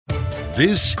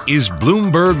This is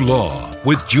Bloomberg Law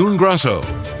with June Grosso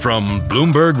from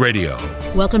Bloomberg Radio.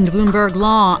 Welcome to Bloomberg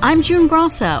Law. I'm June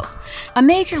Grosso. A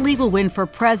major legal win for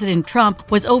President Trump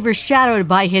was overshadowed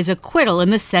by his acquittal in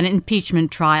the Senate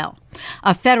impeachment trial.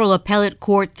 A federal appellate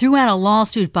court threw out a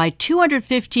lawsuit by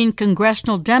 215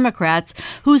 congressional Democrats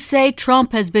who say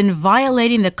Trump has been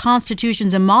violating the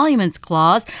Constitution's Emoluments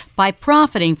Clause by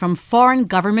profiting from foreign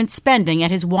government spending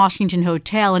at his Washington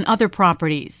hotel and other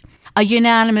properties. A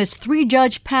unanimous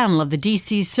three-judge panel of the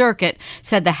D.C. Circuit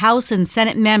said the House and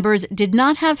Senate members did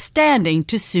not have standing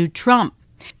to sue Trump.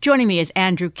 Joining me is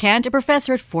Andrew Kent, a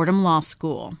professor at Fordham Law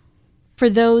School. For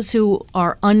those who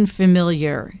are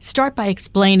unfamiliar, start by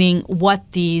explaining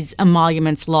what these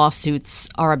emoluments lawsuits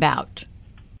are about.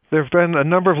 There have been a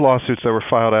number of lawsuits that were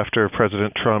filed after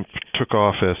President Trump took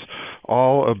office,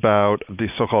 all about the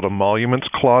so-called emoluments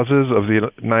clauses of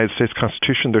the United States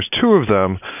Constitution. There's two of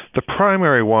them. The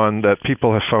primary one that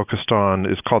people have focused on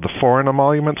is called the Foreign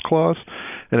Emoluments Clause,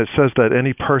 and it says that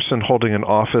any person holding an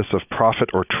office of profit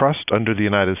or trust under the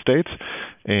United States,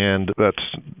 and that's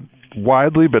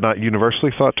widely but not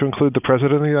universally thought to include the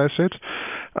President of the United States,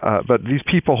 but these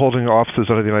people holding offices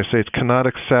under the United States cannot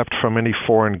accept from any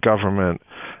foreign government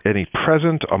any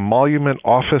present, emolument,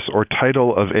 office, or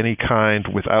title of any kind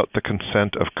without the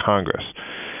consent of Congress.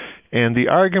 And the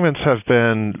arguments have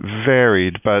been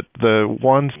varied, but the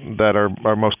ones that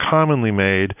are most commonly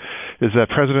made is that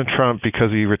President Trump, because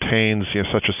he retains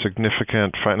such a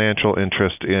significant financial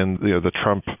interest in the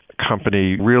Trump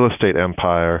company real estate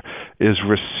empire, is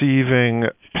receiving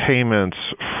payments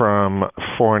from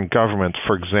foreign governments.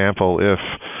 For example, if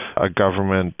a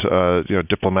government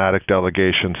diplomatic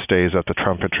delegation stays at the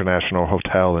Trump International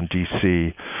Hotel in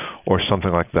D.C. or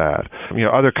something like that.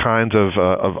 Other kinds of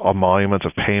emoluments,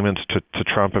 of payments to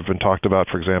Trump have been talked about.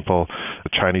 For example, the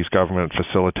Chinese government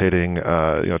facilitating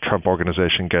Trump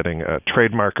Organization getting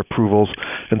trademark approvals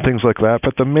and things like that.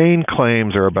 But the main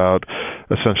claims are about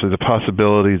essentially the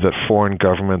possibility that foreign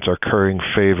governments are currying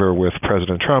favor with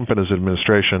President Trump and his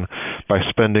administration by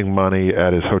spending money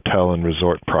at his hotel and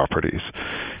resort properties.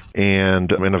 And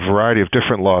in a variety of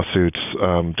different lawsuits,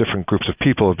 different groups of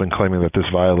people have been claiming that this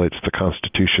violates the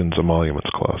Constitution's Emoluments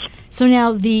Clause. So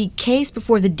now the case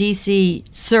before the D.C.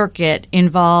 Circuit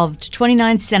involved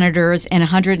 29 senators and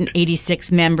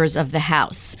 186 members of the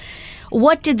House.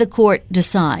 What did the court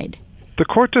decide? The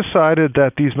court decided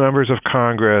that these members of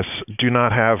Congress do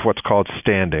not have what's called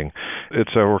standing.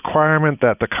 It's a requirement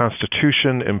that the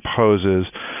Constitution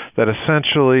imposes that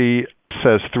essentially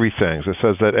says three things. It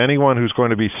says that anyone who's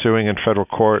going to be suing in federal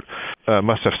court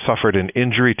must have suffered an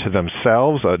injury to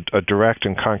themselves, a direct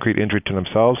and concrete injury to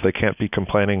themselves. They can't be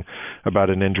complaining about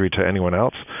an injury to anyone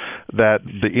else. That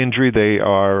the injury they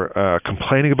are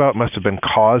complaining about must have been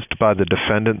caused by the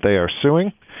defendant they are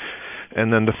suing.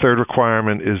 And then the third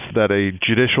requirement is that a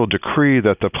judicial decree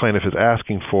that the plaintiff is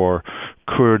asking for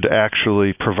could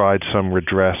actually provide some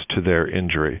redress to their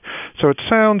injury. So it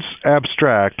sounds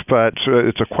abstract, but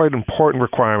it's a quite important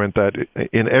requirement that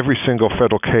in every single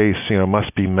federal case,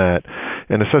 must be met.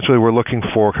 And essentially we're looking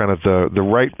for kind of the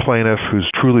right plaintiff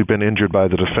who's truly been injured by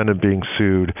the defendant being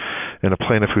sued, and a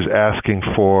plaintiff who's asking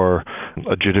for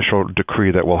a judicial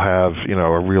decree that will have,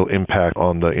 a real impact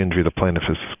on the injury the plaintiff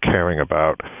is caring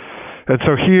about. And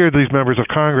so here, these members of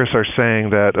Congress are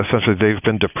saying that essentially they've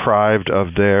been deprived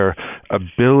of their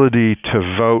ability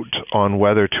to vote on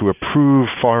whether to approve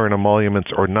foreign emoluments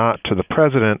or not to the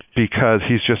president because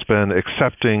he's just been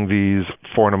accepting these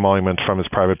foreign emoluments from his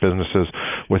private businesses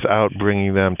without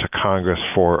bringing them to Congress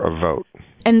for a vote.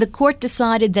 And the court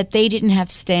decided that they didn't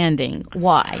have standing.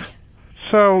 Why?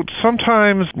 So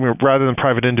sometimes, rather than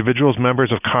private individuals,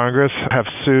 members of Congress have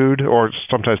sued, or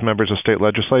sometimes members of state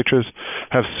legislatures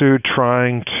have sued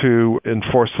trying to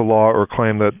enforce the law or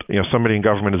claim that somebody in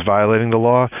government is violating the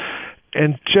law.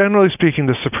 And generally speaking,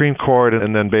 the Supreme Court,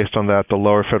 and then based on that, the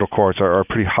lower federal courts are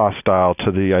pretty hostile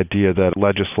to the idea that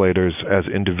legislators as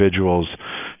individuals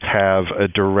have a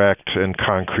direct and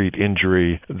concrete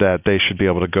injury that they should be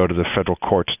able to go to the federal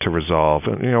courts to resolve.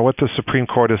 And, what the Supreme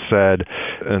Court has said,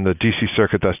 and the D.C.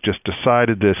 Circuit that's just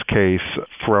decided this case,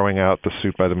 throwing out the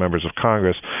suit by the members of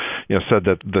Congress, said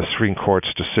that the Supreme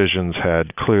Court's decisions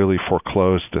had clearly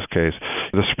foreclosed this case.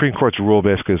 The Supreme Court's rule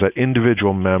basically is that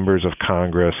individual members of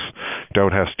Congress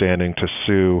don't have standing to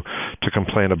sue, to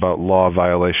complain about law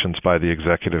violations by the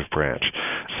executive branch.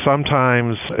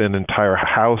 Sometimes an entire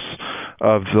house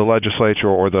of the legislature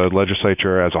or the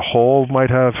legislature as a whole might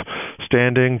have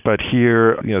standing, but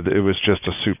here, it was just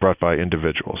a suit brought by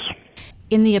individuals.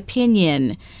 In the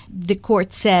opinion, the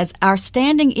court says our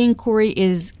standing inquiry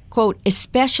is, quote,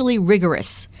 especially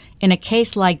rigorous in a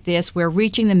case like this where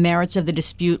reaching the merits of the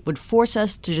dispute would force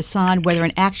us to decide whether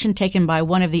an action taken by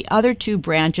one of the other two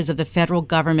branches of the federal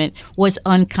government was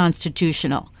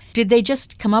unconstitutional. Did they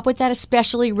just come up with that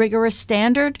especially rigorous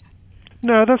standard?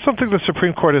 No, that's something the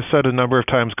Supreme Court has said a number of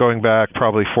times going back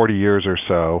probably 40 years or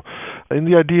so. And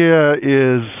the idea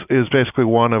is basically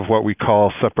one of what we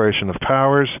call separation of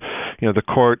powers. The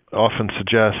court often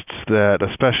suggests that,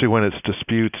 especially when it's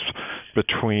disputes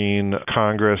between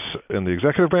Congress and the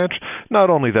executive branch, not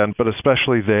only then, but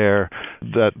especially there,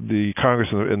 that the Congress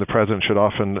and the president should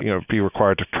often, be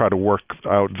required to try to work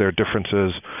out their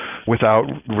differences without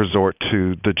resort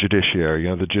to the judiciary.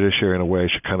 The judiciary, in a way,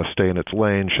 should kind of stay in its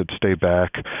lane, should stay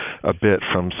back a bit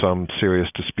from some serious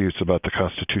disputes about the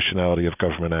constitutionality of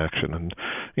government action. And,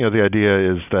 the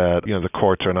idea is that, the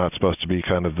courts are not supposed to be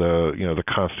kind of the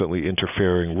constantly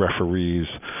interfering referees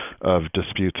of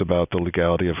disputes about the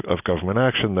legality of government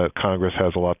action, that Congress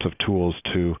has lots of tools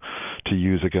to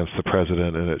use against the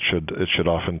president, and it should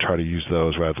often try to use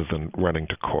those rather than running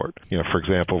to court. For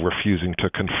example, refusing to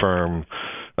confirm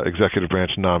executive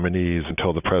branch nominees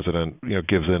until the president,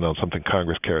 gives in on something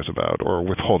Congress cares about, or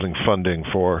withholding funding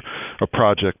for a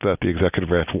project that the executive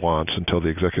branch wants until the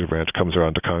executive branch comes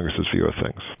around to Congress's view of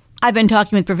things. I've been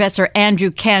talking with Professor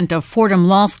Andrew Kent of Fordham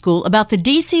Law School about the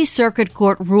D.C. Circuit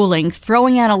Court ruling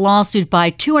throwing out a lawsuit by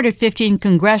 215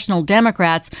 congressional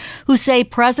Democrats who say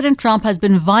President Trump has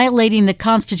been violating the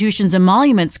Constitution's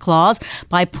Emoluments Clause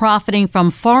by profiting from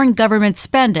foreign government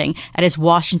spending at his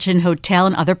Washington hotel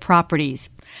and other properties.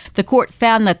 The court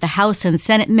found that the House and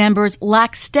Senate members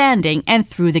lack standing and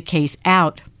threw the case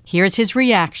out. Here's his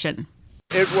reaction.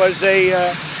 It was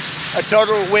a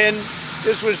total win.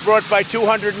 This was brought by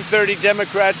 230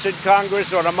 Democrats in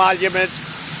Congress on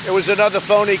emoluments. It was another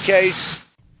phony case.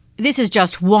 This is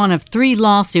just one of three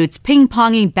lawsuits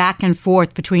ping-ponging back and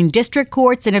forth between district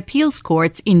courts and appeals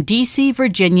courts in D.C.,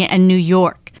 Virginia, and New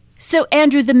York. So,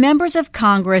 Andrew, the members of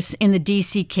Congress in the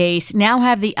D.C. case now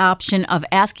have the option of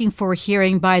asking for a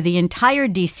hearing by the entire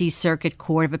D.C. Circuit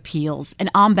Court of Appeals,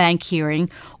 an en banc hearing,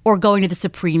 or going to the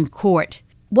Supreme Court.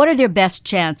 What are their best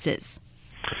chances?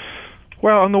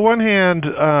 Well, on the one hand,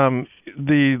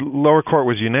 the lower court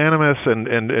was unanimous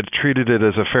and it treated it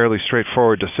as a fairly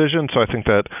straightforward decision, so I think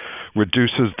that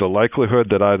reduces the likelihood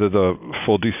that either the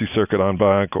full D.C. Circuit en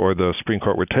banc or the Supreme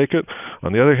Court would take it.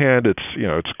 On the other hand,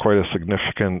 it's quite a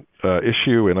significant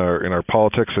issue in our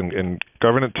politics and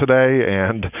government today,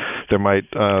 and there might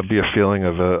be a feeling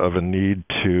of a need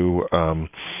to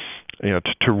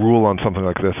rule on something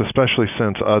like this, especially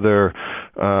since other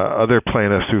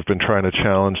plaintiffs who've been trying to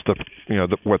challenge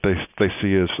what they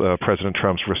see as President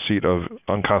Trump's receipt of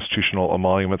unconstitutional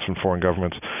emoluments from foreign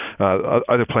governments,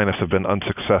 other plaintiffs have been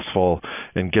unsuccessful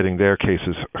in getting their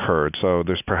cases heard. So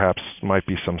there's perhaps might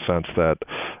be some sense that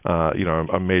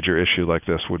a major issue like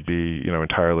this would be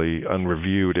entirely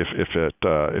unreviewed if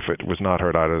it was not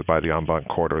heard either by the en banc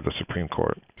court or the Supreme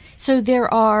Court. So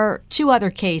there are two other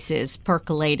cases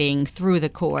percolating through the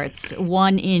courts,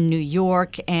 one in New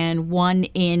York and one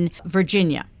in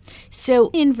Virginia. So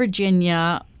in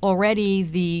Virginia, already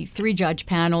the three-judge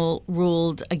panel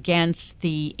ruled against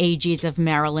the AGs of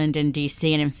Maryland and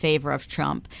D.C. and in favor of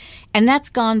Trump. And that's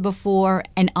gone before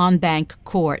an en banc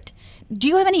court. Do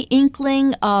you have any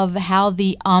inkling of how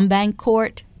the en banc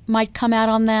court might come out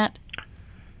on that?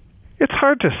 It's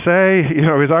hard to say. It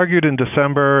was argued in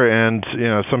December, and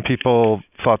some people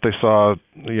thought they saw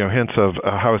hints of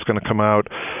how it's going to come out.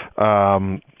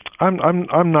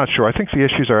 I'm not sure. I think the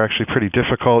issues are actually pretty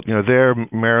difficult. There,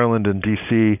 Maryland and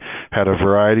D.C. had a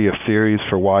variety of theories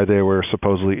for why they were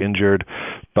supposedly injured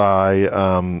by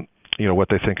what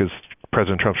they think is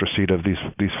President Trump's receipt of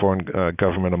these foreign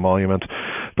government emoluments.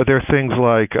 But there are things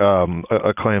like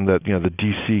a claim that the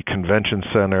D.C. Convention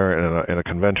Center and a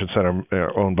convention center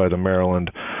owned by the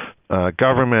Maryland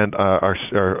government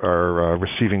are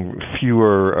receiving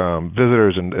fewer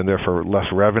visitors and therefore less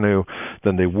revenue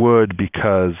than they would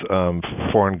because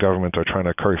foreign governments are trying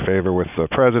to curry favor with the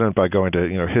president by going to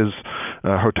his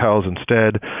hotels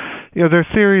instead. There are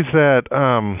theories that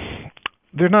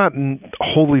they're not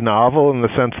wholly novel in the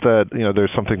sense that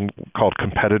there's something called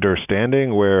competitor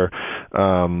standing, where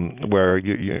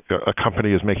a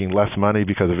company is making less money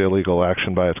because of illegal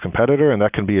action by its competitor, and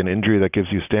that can be an injury that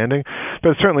gives you standing.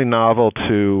 But it's certainly novel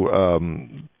to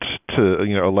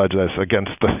allege this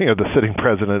against the sitting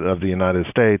president of the United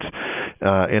States,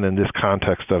 and in this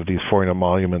context of these foreign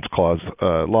emoluments clause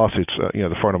lawsuits,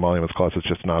 the foreign emoluments clause has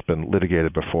just not been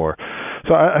litigated before.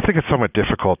 So I think it's somewhat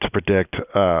difficult to predict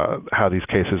how these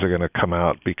cases are going to come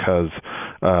out because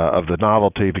of the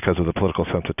novelty, because of the political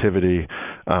sensitivity,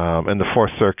 and the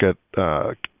Fourth Circuit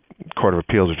Court of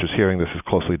Appeals, which is hearing this, is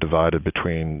closely divided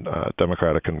between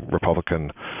Democratic and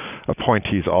Republican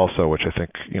appointees also, which I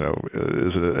think,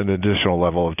 is an additional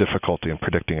level of difficulty in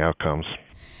predicting outcomes.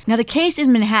 Now, the case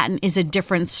in Manhattan is a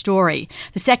different story.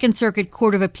 The Second Circuit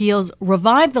Court of Appeals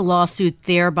revived the lawsuit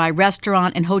there by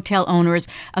restaurant and hotel owners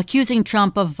accusing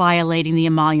Trump of violating the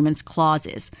emoluments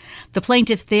clauses. The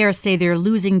plaintiffs there say they're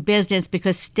losing business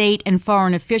because state and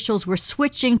foreign officials were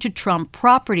switching to Trump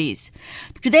properties.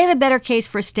 Do they have a better case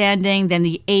for standing than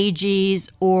the AGs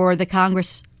or the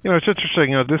Congress? It's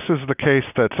interesting. This is the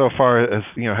case that so far has,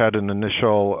 had an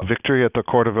initial victory at the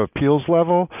Court of Appeals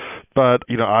level, but,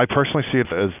 I personally see it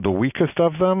as the weakest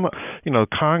of them.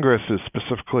 Congress is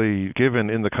specifically given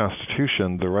in the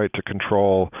Constitution the right to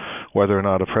control whether or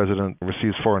not a president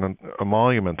receives foreign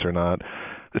emoluments or not.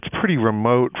 It's pretty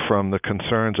remote from the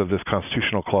concerns of this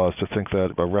constitutional clause to think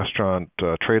that a restaurant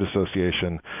trade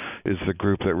association is the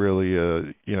group that really,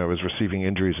 is receiving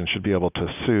injuries and should be able to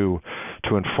sue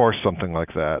to enforce something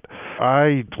like that.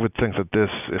 I would think that this,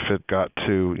 if it got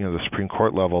to, the Supreme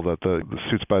Court level, that the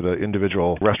suits by the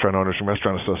individual restaurant owners and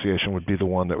restaurant association would be the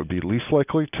one that would be least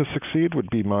likely to succeed, would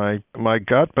be my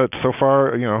gut. But so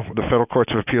far, the federal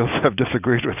courts of appeals have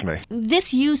disagreed with me.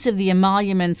 This use of the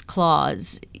emoluments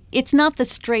clause, it's not the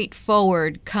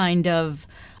straightforward kind of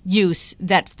use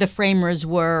that the framers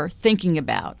were thinking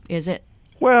about, is it?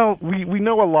 Well, we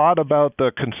know a lot about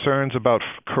the concerns about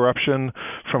corruption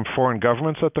from foreign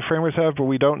governments that the framers have, but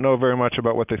we don't know very much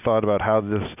about what they thought about how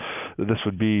this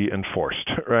would be enforced,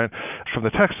 right? From the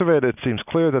text of it, it seems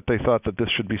clear that they thought that this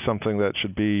should be something that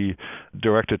should be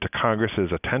directed to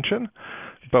Congress's attention.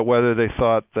 But whether they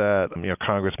thought that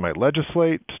Congress might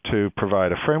legislate to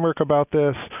provide a framework about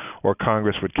this, or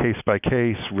Congress would case by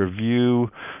case review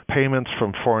payments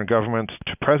from foreign governments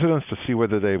to presidents to see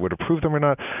whether they would approve them or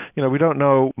not, we don't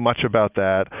know much about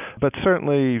that. But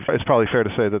certainly, it's probably fair to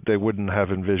say that they wouldn't have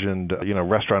envisioned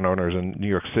restaurant owners in New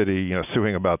York City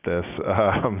suing about this.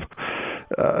 I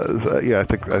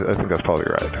think that's probably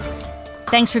right.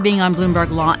 Thanks for being on Bloomberg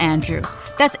Law, Andrew.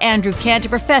 That's Andrew Cantor,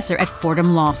 professor at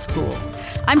Fordham Law School.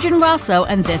 I'm June Grosso,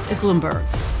 and this is Bloomberg.